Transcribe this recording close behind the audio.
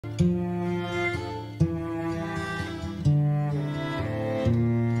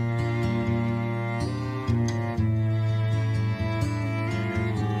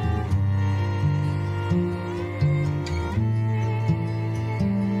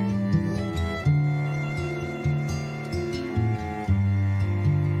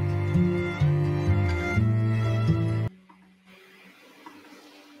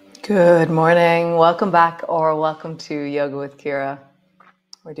Good morning. Welcome back or welcome to Yoga with Ciara.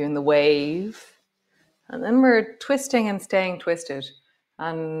 We're doing the wave and then we're twisting and staying twisted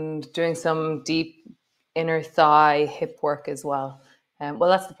and doing some deep inner thigh hip work as well. Well,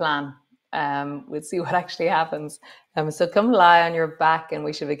 that's the plan. We'll see what actually happens. So come lie on your back and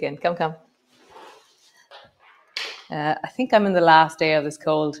we should begin. Come. I think I'm in the last day of this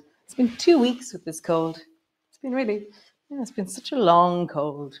cold. It's been 2 weeks with this cold. It's been such a long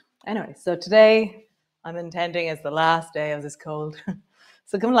cold. Anyway, so today I'm intending as the last day of this cold.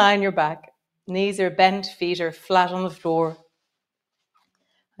 So come lie on your back. Knees are bent, feet are flat on the floor.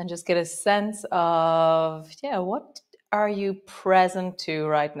 And just get a sense of, what are you present to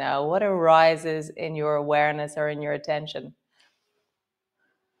right now? What arises in your awareness or in your attention?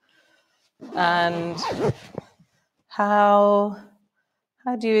 And how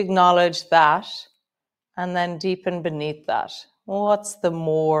do you acknowledge that and then deepen beneath that? What's the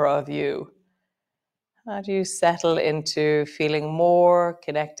more of you? How do you settle into feeling more,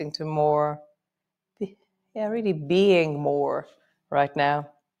 connecting to more? Really being more right now.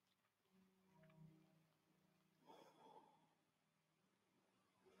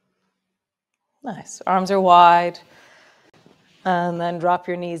 Nice. Arms are wide. And then drop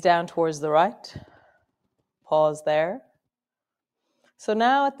your knees down towards the right. Pause there. So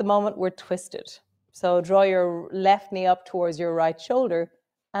now at the moment we're twisted. So draw your left knee up towards your right shoulder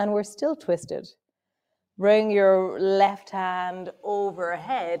and we're still twisted. Bring your left hand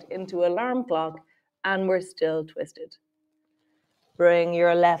overhead into alarm clock and we're still twisted. Bring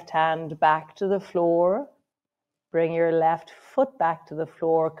your left hand back to the floor. Bring your left foot back to the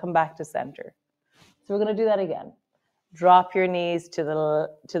floor. Come back to center. So we're going to do that again. Drop your knees to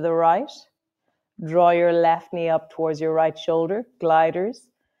the right. Draw your left knee up towards your right shoulder, gliders.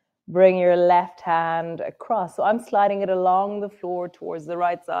 Bring your left hand across. So I'm sliding it along the floor towards the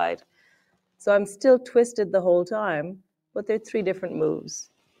right side. So I'm still twisted the whole time, but there are 3 different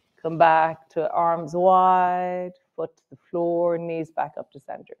moves. Come back to arms wide, foot to the floor, knees back up to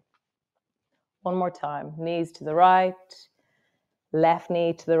center. One more time. Knees to the right, left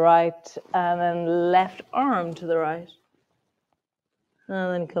knee to the right, and then left arm to the right.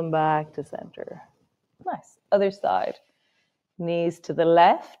 And then come back to center. Nice. Other side. Knees to the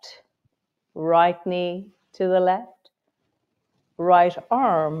left, right knee to the left, right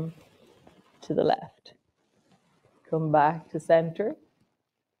arm to the left. Come back to center.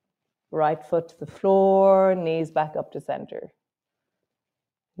 Right foot to the floor, knees back up to center.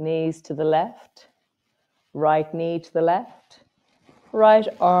 Knees to the left, right knee to the left, right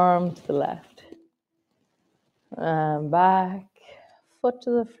arm to the left. And back, foot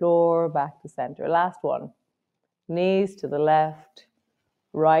to the floor, back to center. Last one. Knees to the left,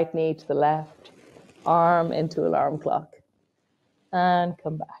 right knee to the left, arm into alarm clock. And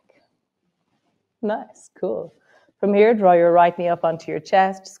come back. Nice, cool. From here, draw your right knee up onto your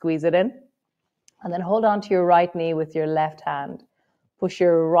chest, squeeze it in, and then hold on to your right knee with your left hand. Push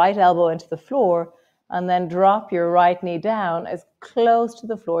your right elbow into the floor, and then drop your right knee down as close to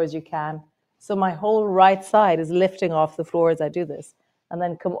the floor as you can. So my whole right side is lifting off the floor as I do this. And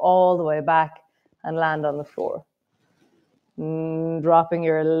then come all the way back and land on the floor. Dropping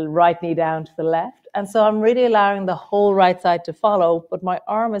your right knee down to the left. And so I'm really allowing the whole right side to follow, but my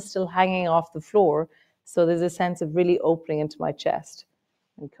arm is still hanging off the floor. So there's a sense of really opening into my chest.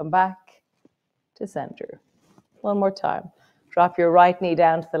 And come back to center. One more time. Drop your right knee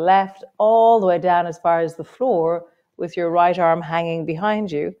down to the left, all the way down as far as the floor, with your right arm hanging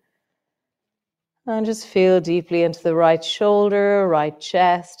behind you. And just feel deeply into the right shoulder, right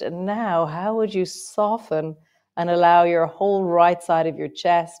chest. And now, how would you soften and allow your whole right side of your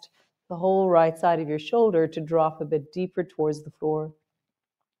chest, the whole right side of your shoulder to drop a bit deeper towards the floor?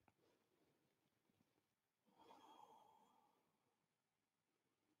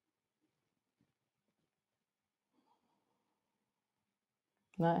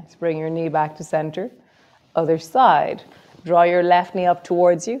 Nice. Bring your knee back to center. Other side. Draw your left knee up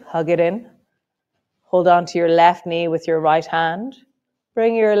towards you. Hug it in. Hold on to your left knee with your right hand.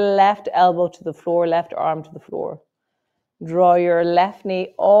 Bring your left elbow to the floor, left arm to the floor. Draw your left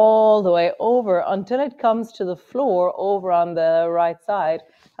knee all the way over until it comes to the floor over on the right side.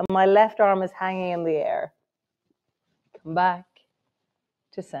 And my left arm is hanging in the air. Come back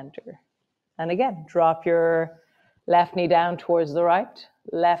to center. And again, drop your left knee down towards the right.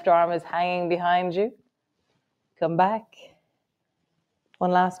 Left arm is hanging behind you. Come back.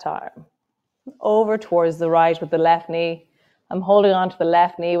 One last time. Over towards the right with the left knee. I'm holding on to the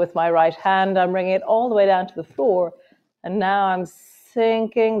left knee with my right hand. I'm bringing it all the way down to the floor. And now I'm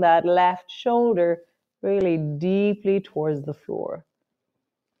sinking that left shoulder really deeply towards the floor.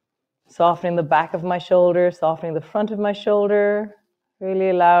 Softening the back of my shoulder, softening the front of my shoulder, really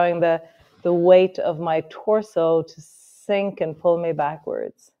allowing the weight of my torso to sink and pull me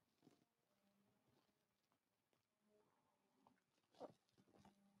backwards.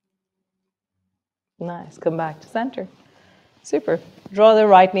 Nice, come back to center. Super. Draw the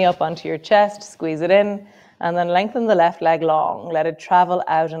right knee up onto your chest, squeeze it in, and then lengthen the left leg long. Let it travel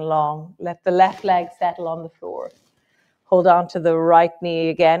out and long. Let the left leg settle on the floor. Hold on to the right knee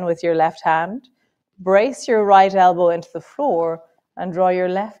again with your left hand. Brace your right elbow into the floor and draw your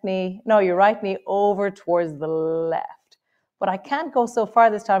right knee over towards the left. But I can't go so far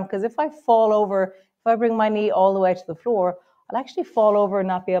this time because if I fall over, if I bring my knee all the way to the floor, I'll actually fall over and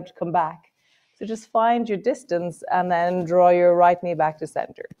not be able to come back. So just find your distance and then draw your right knee back to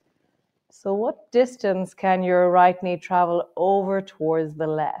center. So what distance can your right knee travel over towards the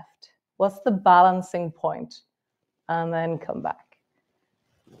left? What's the balancing point? And then come back.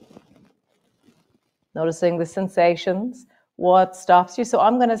 Noticing the sensations, what stops you. So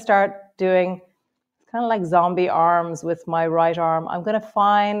I'm going to start doing kind of like zombie arms with my right arm. I'm going to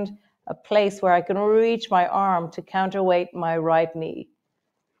find a place where I can reach my arm to counterweight my right knee.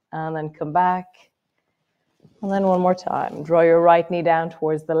 And then come back. And then one more time. Draw your right knee down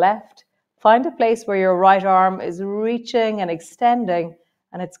towards the left. Find a place where your right arm is reaching and extending,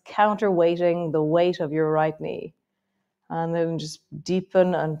 and it's counterweighting the weight of your right knee. And then just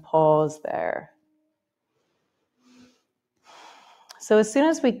deepen and pause there. So as soon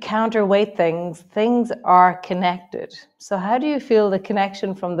as we counterweight things, things are connected. So how do you feel the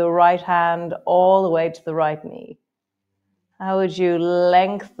connection from the right hand all the way to the right knee? How would you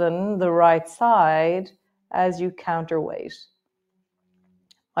lengthen the right side as you counterweight?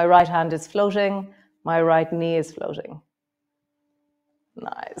 My right hand is floating, my right knee is floating.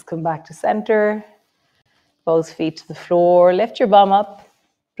 Nice, come back to center. Both feet to the floor, lift your bum up,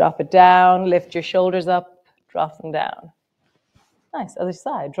 drop it down, lift your shoulders up, drop them down. Nice, other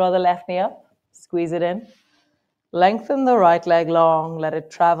side. Draw the left knee up, squeeze it in. Lengthen the right leg long, let it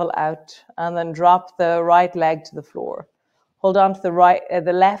travel out, and then drop the right leg to the floor. Hold on to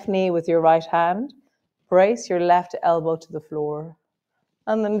the left knee with your right hand. Brace your left elbow to the floor.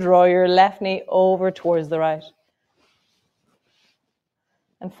 And then draw your left knee over towards the right.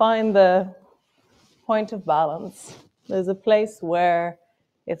 And find the point of balance. There's a place where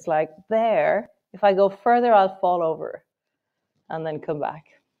it's like there. If I go further, I'll fall over. And then come back.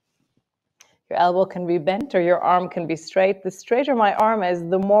 Your elbow can be bent or your arm can be straight. The straighter my arm is,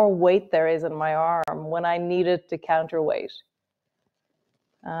 the more weight there is in my arm when I need it to counterweight.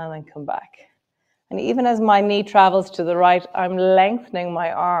 And then come back. And even as my knee travels to the right, I'm lengthening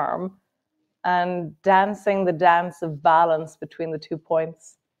my arm and dancing the dance of balance between the 2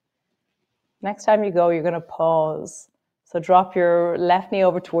 points. Next time you go, you're going to pause. So drop your left knee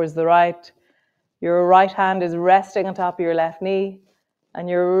over towards the right. Your right hand is resting on top of your left knee. And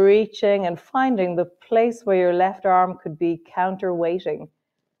you're reaching and finding the place where your left arm could be counterweighting.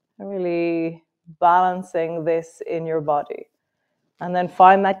 Really balancing this in your body. And then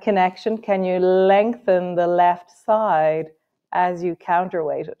find that connection. Can you lengthen the left side as you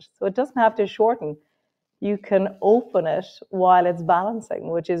counterweight it? So it doesn't have to shorten. You can open it while it's balancing,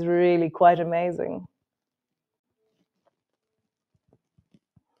 which is really quite amazing.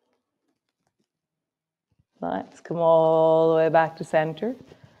 Nice. Come all the way back to center.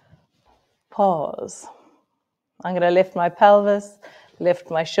 Pause. I'm going to lift my pelvis,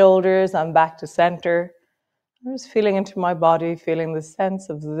 lift my shoulders. I'm back to center. I'm just feeling into my body, feeling the sense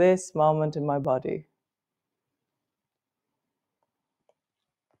of this moment in my body.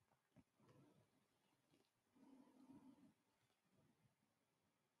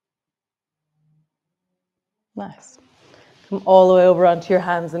 Nice. Come all the way over onto your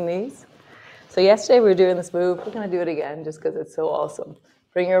hands and knees. So yesterday we were doing this move. We're going to do it again just because it's so awesome.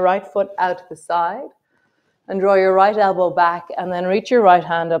 Bring your right foot out to the side and draw your right elbow back and then reach your right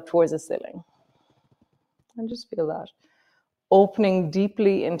hand up towards the ceiling. And just feel that. Opening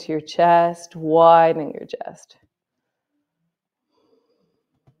deeply into your chest, widening your chest.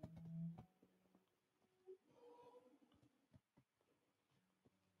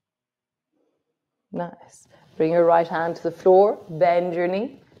 Nice. Bring your right hand to the floor, bend your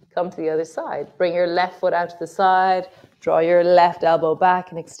knee, come to the other side. Bring your left foot out to the side, draw your left elbow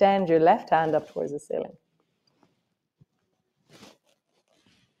back and extend your left hand up towards the ceiling.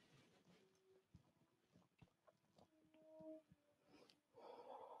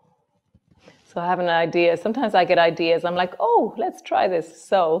 So I have an idea. Sometimes I get ideas. I'm like, oh, let's try this.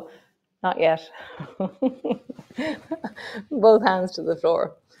 So, not yet. Both hands to the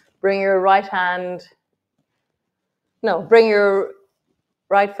floor. Bring your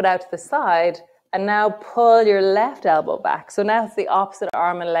right foot out to the side, and now pull your left elbow back. So now it's the opposite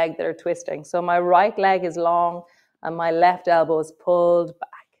arm and leg that are twisting. So my right leg is long and my left elbow is pulled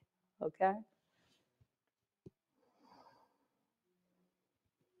back, okay?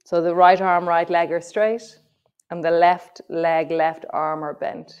 So the right arm, right leg are straight, and the left leg, left arm are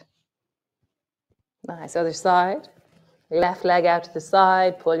bent. Nice, other side. Left leg out to the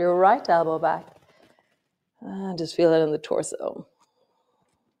side, pull your right elbow back. And just feel it in the torso.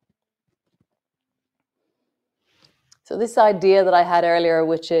 So this idea that I had earlier,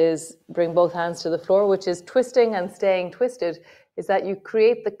 which is bring both hands to the floor, which is twisting and staying twisted, is that you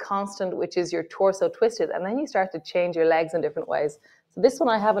create the constant, which is your torso twisted, and then you start to change your legs in different ways. So this one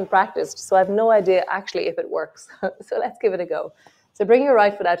I haven't practiced, so I have no idea actually if it works. So let's give it a go. So bring your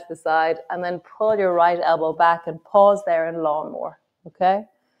right foot out to the side and then pull your right elbow back and pause there and lawnmower, okay?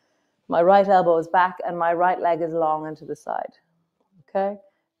 My right elbow is back and my right leg is long and to the side, okay?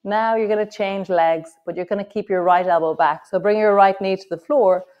 Now you're going to change legs, but you're going to keep your right elbow back. So bring your right knee to the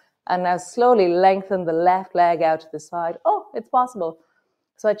floor and now slowly lengthen the left leg out to the side. Oh, it's possible.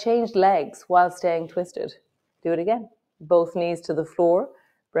 So I changed legs while staying twisted. Do it again. Both knees to the floor.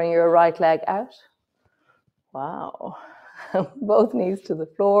 Bring your right leg out. Wow. Both knees to the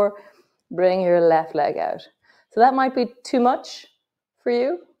floor. Bring your left leg out. So that might be too much for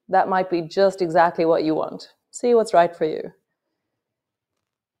you. That might be just exactly what you want. See what's right for you.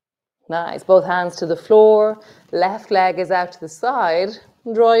 Nice. Both hands to the floor. Left leg is out to the side.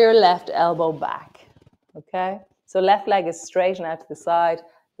 Draw your left elbow back. Okay? So left leg is straight and out to the side.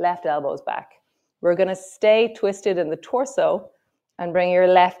 Left elbow is back. We're going to stay twisted in the torso and bring your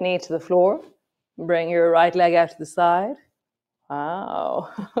left knee to the floor. Bring your right leg out to the side. Wow.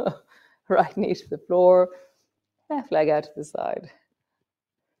 Right knee to the floor. Left leg out to the side.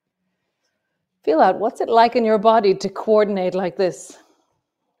 Feel out. What's it like in your body to coordinate like this?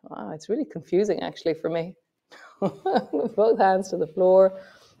 Wow, it's really confusing actually for me. Both hands to the floor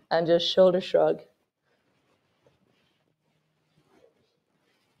and just shoulder shrug.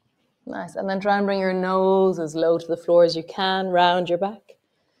 Nice. And then try and bring your nose as low to the floor as you can. Round your back.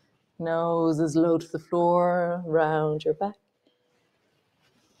 Nose as low to the floor. Round your back.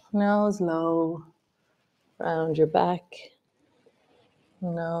 Nose low. Round your back.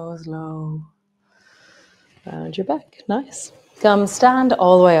 Nose low. Round your back. Nice. Come stand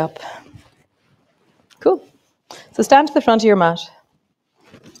all the way up. Cool. So stand to the front of your mat.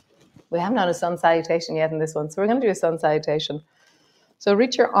 We haven't done a sun salutation yet in this one, so we're going to do a sun salutation. So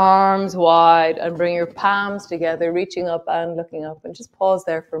reach your arms wide and bring your palms together, reaching up and looking up, and just pause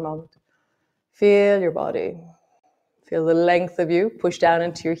there for a moment. Feel your body. Feel the length of you. Push down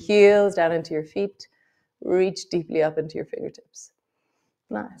into your heels, down into your feet. Reach deeply up into your fingertips.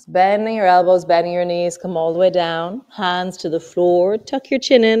 Nice. Bending your elbows, bending your knees. Come all the way down. Hands to the floor. Tuck your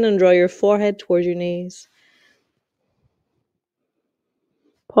chin in and draw your forehead towards your knees.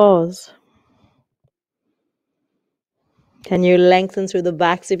 Pause. Can you lengthen through the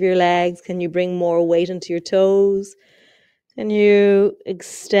backs of your legs? Can you bring more weight into your toes? Can you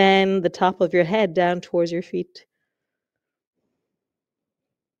extend the top of your head down towards your feet?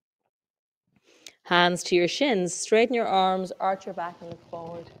 Hands to your shins. Straighten your arms, arch your back and look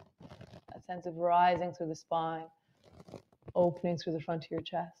forward. A sense of rising through the spine, opening through the front of your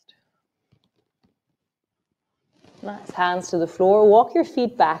chest. Nice. Hands to the floor. Walk your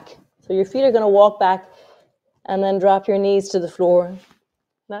feet back. So your feet are going to walk back and then drop your knees to the floor.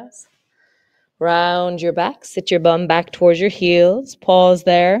 Nice. Round your back. Sit your bum back towards your heels. Pause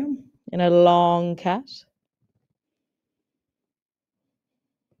there in a long cat.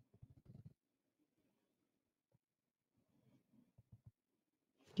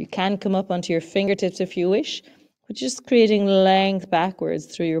 You can come up onto your fingertips if you wish, but just creating length backwards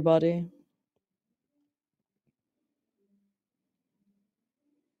through your body.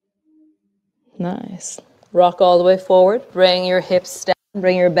 Nice. Rock all the way forward. Bring your hips down.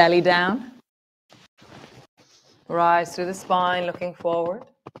 Bring your belly down. Rise through the spine, looking forward.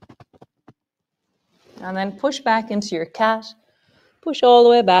 And then push back into your cat. Push all the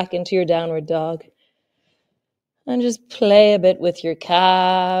way back into your downward dog. And just play a bit with your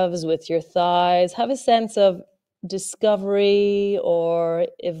calves, with your thighs. Have a sense of discovery or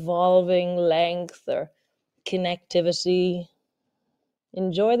evolving length or connectivity.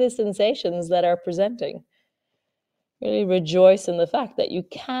 Enjoy the sensations that are presenting. Really rejoice in the fact that you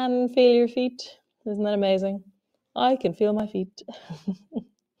can feel your feet. Isn't that amazing? I can feel my feet.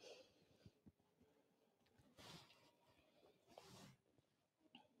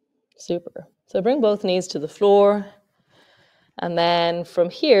 Super. So bring both knees to the floor. And then from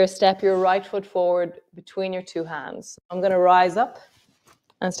here, step your right foot forward between your two hands. I'm going to rise up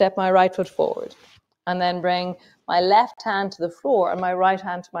and step my right foot forward. And then bring my left hand to the floor and my right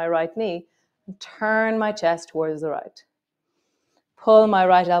hand to my right knee and turn my chest towards the right. Pull my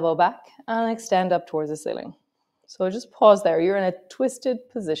right elbow back and extend up towards the ceiling. So just pause there. You're in a twisted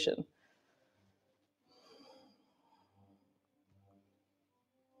position.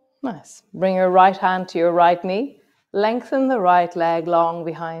 Nice. Bring your right hand to your right knee. Lengthen the right leg long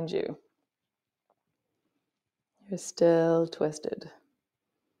behind you. You're still twisted.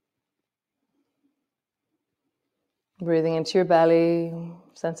 Breathing into your belly,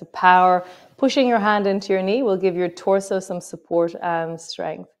 sense of power. Pushing your hand into your knee will give your torso some support and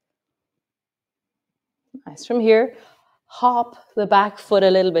strength. Nice. From here, hop the back foot a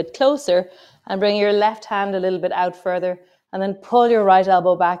little bit closer and bring your left hand a little bit out further and then pull your right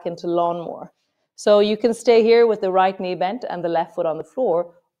elbow back into lawnmower. So you can stay here with the right knee bent and the left foot on the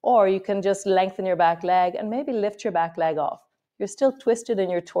floor, or you can just lengthen your back leg and maybe lift your back leg off. You're still twisted in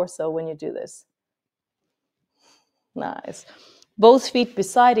your torso when you do this. Nice. Both feet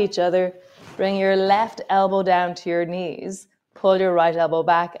beside each other. Bring your left elbow down to your knees. Pull your right elbow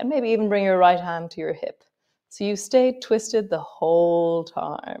back and maybe even bring your right hand to your hip. So you stay twisted the whole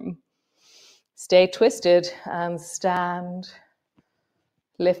time. Stay twisted and stand.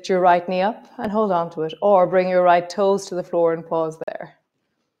 Lift your right knee up and hold on to it, or bring your right toes to the floor and pause there.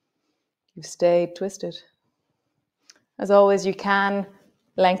 You've stayed twisted. As always, you can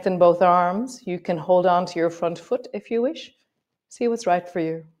lengthen both arms. You can hold on to your front foot if you wish. See what's right for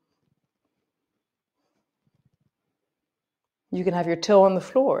you. You can have your toe on the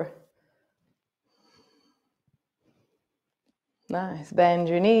floor. Nice. Bend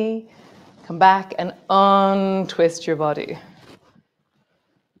your knee. Come back and untwist your body.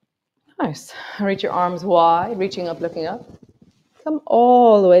 Nice. Reach your arms wide, reaching up, looking up. Come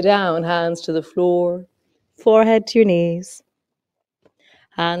all the way down, hands to the floor, forehead to your knees,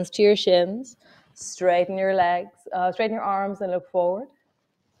 hands to your shins. Straighten your legs, straighten your arms and look forward.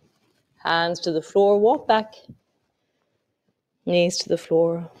 Hands to the floor, walk back. Knees to the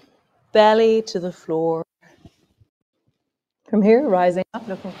floor, belly to the floor. From here, rising up,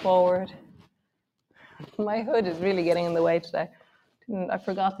 looking forward. My hood is really getting in the way today. I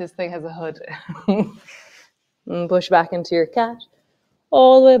forgot this thing has a hood. And push back into your cat,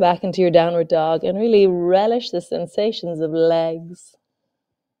 all the way back into your downward dog, and really relish the sensations of legs.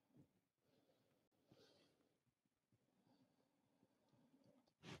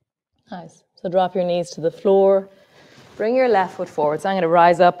 Nice. So drop your knees to the floor. Bring your left foot forward. So I'm going to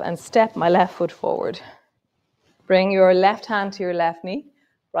rise up and step my left foot forward. Bring your left hand to your left knee,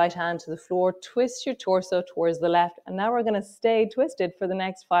 right hand to the floor. Twist your torso towards the left. And now we're going to stay twisted for the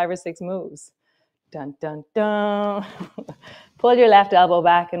next 5 or 6 moves. Dun, dun, dun. Pull your left elbow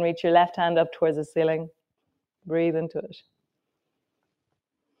back and reach your left hand up towards the ceiling. Breathe into it.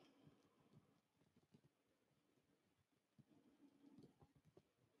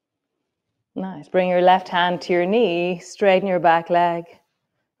 Nice. Bring your left hand to your knee. Straighten your back leg.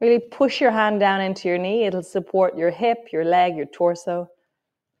 Really push your hand down into your knee. It'll support your hip, your leg, your torso.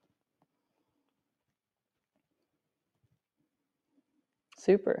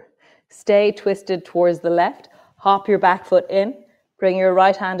 Super. Stay twisted towards the left. Hop your back foot in. Bring your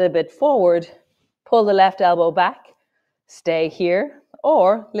right hand a bit forward. Pull the left elbow back. Stay here.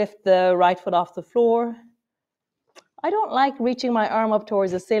 Or lift the right foot off the floor. I don't like reaching my arm up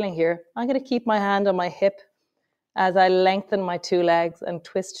towards the ceiling here. I'm going to keep my hand on my hip as I lengthen my 2 legs and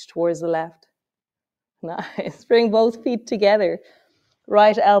twist towards the left. Nice. Bring both feet together.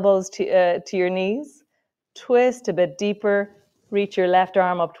 Right elbows to your knees. Twist a bit deeper. Reach your left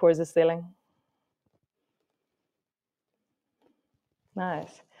arm up towards the ceiling.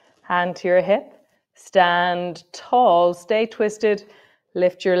 Nice. Hand to your hip. Stand tall. Stay twisted.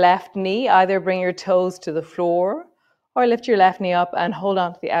 Lift your left knee. Either bring your toes to the floor or lift your left knee up and hold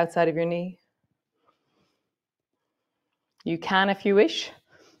on to the outside of your knee. You can, if you wish,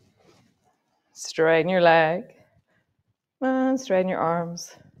 straighten your leg and straighten your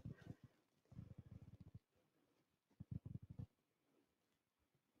arms.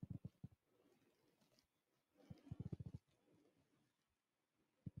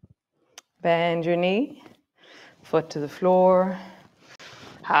 Bend your knee, foot to the floor.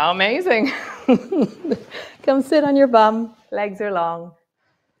 How amazing. Come sit on your bum, legs are long.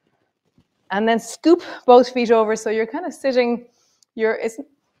 And then scoop both feet over so you're kind of sitting,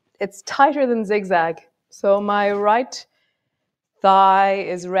 it's tighter than zigzag. So my right thigh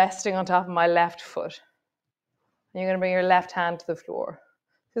is resting on top of my left foot. And you're going to bring your left hand to the floor.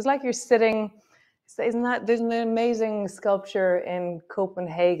 It's like you're sitting, there's an amazing sculpture in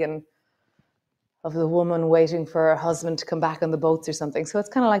Copenhagen of the woman waiting for her husband to come back on the boats or something. So it's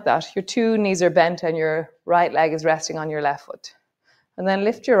kind of like that. Your two knees are bent and your right leg is resting on your left foot. And then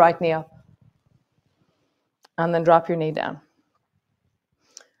lift your right knee up and then drop your knee down.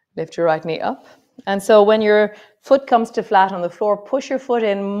 Lift your right knee up. And so when your foot comes to flat on the floor, push your foot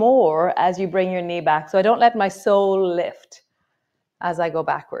in more as you bring your knee back. So I don't let my sole lift as I go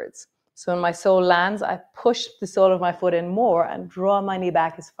backwards. So when my sole lands, I push the sole of my foot in more and draw my knee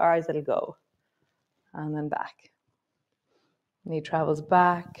back as far as it'll go. And then back. Knee travels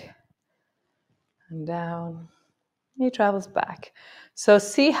back and down. Knee travels back. So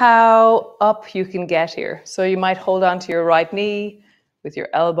see how up you can get here. So you might hold on to your right knee with your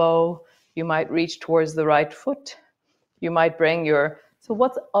elbow. You might reach towards the right foot. You might bring so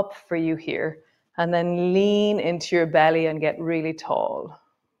what's up for you here? And then lean into your belly and get really tall.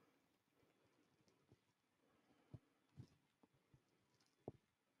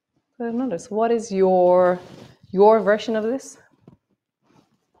 So notice, what is your version of this?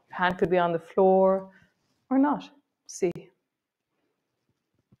 Hand could be on the floor or not. See.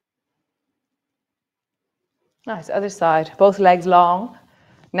 Nice, other side. Both legs long.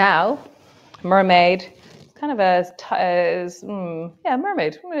 Now, mermaid. Kind of mermaid.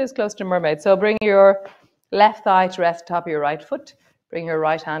 It is close to mermaid. So bring your left thigh to rest top of your right foot. Bring your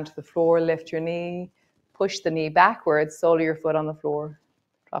right hand to the floor. Lift your knee. Push the knee backwards. Sole of your foot on the floor.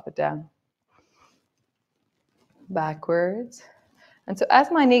 Drop it down. Backwards. And so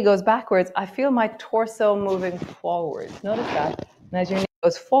as my knee goes backwards, I feel my torso moving forward. Notice that. And as your knee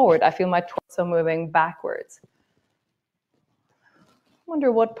goes forward, I feel my torso moving backwards. I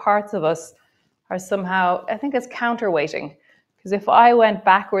wonder what parts of us are somehow, I think it's counterweighting. Because if I went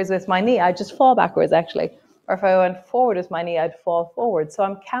backwards with my knee, I'd just fall backwards actually. Or if I went forward with my knee, I'd fall forward. So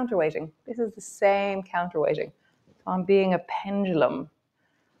I'm counterweighting. This is the same counterweighting. So I'm being a pendulum.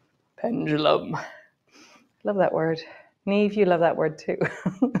 Pendulum. Love that word. Neve, you love that word too.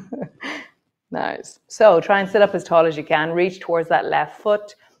 Nice. So try and sit up as tall as you can. Reach towards that left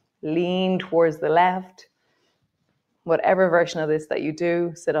foot. Lean towards the left. Whatever version of this that you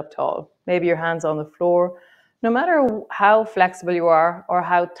do, sit up tall. Maybe your hands on the floor. No matter how flexible you are or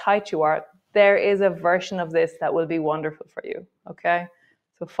how tight you are, there is a version of this that will be wonderful for you, okay?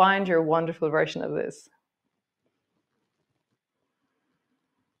 So find your wonderful version of this.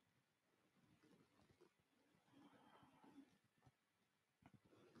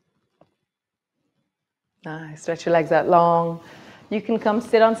 Nice, stretch your legs out long. You can come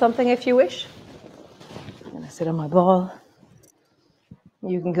sit on something if you wish. I'm gonna sit on my ball.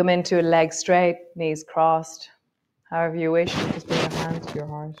 You can come into a leg straight, knees crossed, however you wish. Just bring your hands to your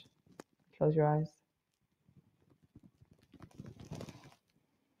heart. Close your eyes.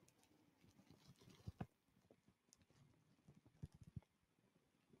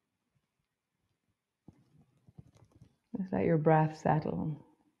 Just let your breath settle.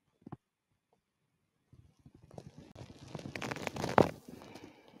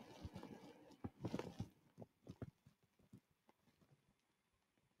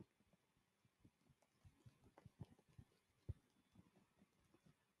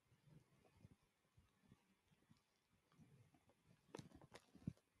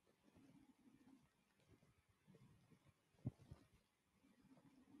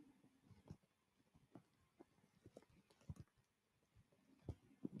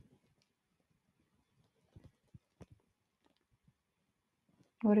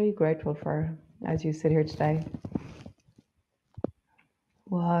 What are you grateful for as you sit here today?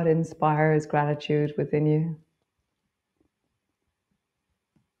 What inspires gratitude within you?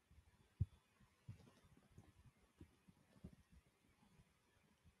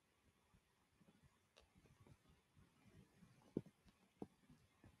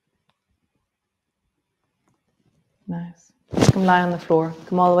 Nice. Come lie on the floor.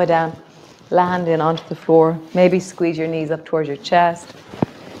 Come all the way down. Land in onto the floor. Maybe squeeze your knees up towards your chest.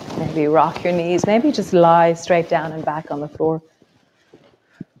 Maybe rock your knees. Maybe just lie straight down and back on the floor.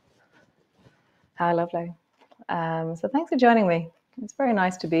 How lovely. So thanks for joining me. It's very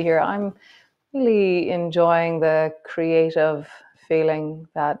nice to be here. I'm really enjoying the creative feeling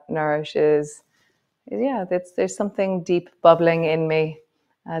that Nourish is. Yeah, there's something deep bubbling in me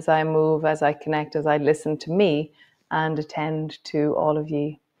as I move, as I connect, as I listen to me and attend to all of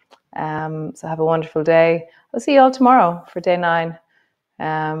you. So have a wonderful day. I'll see you all tomorrow for day 9.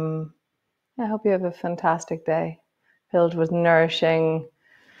 I hope you have a fantastic day filled with nourishing,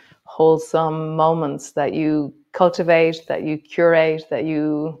 wholesome moments that you cultivate, that you curate, that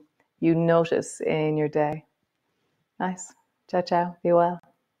you notice in your day. Nice. Ciao, ciao. Be well.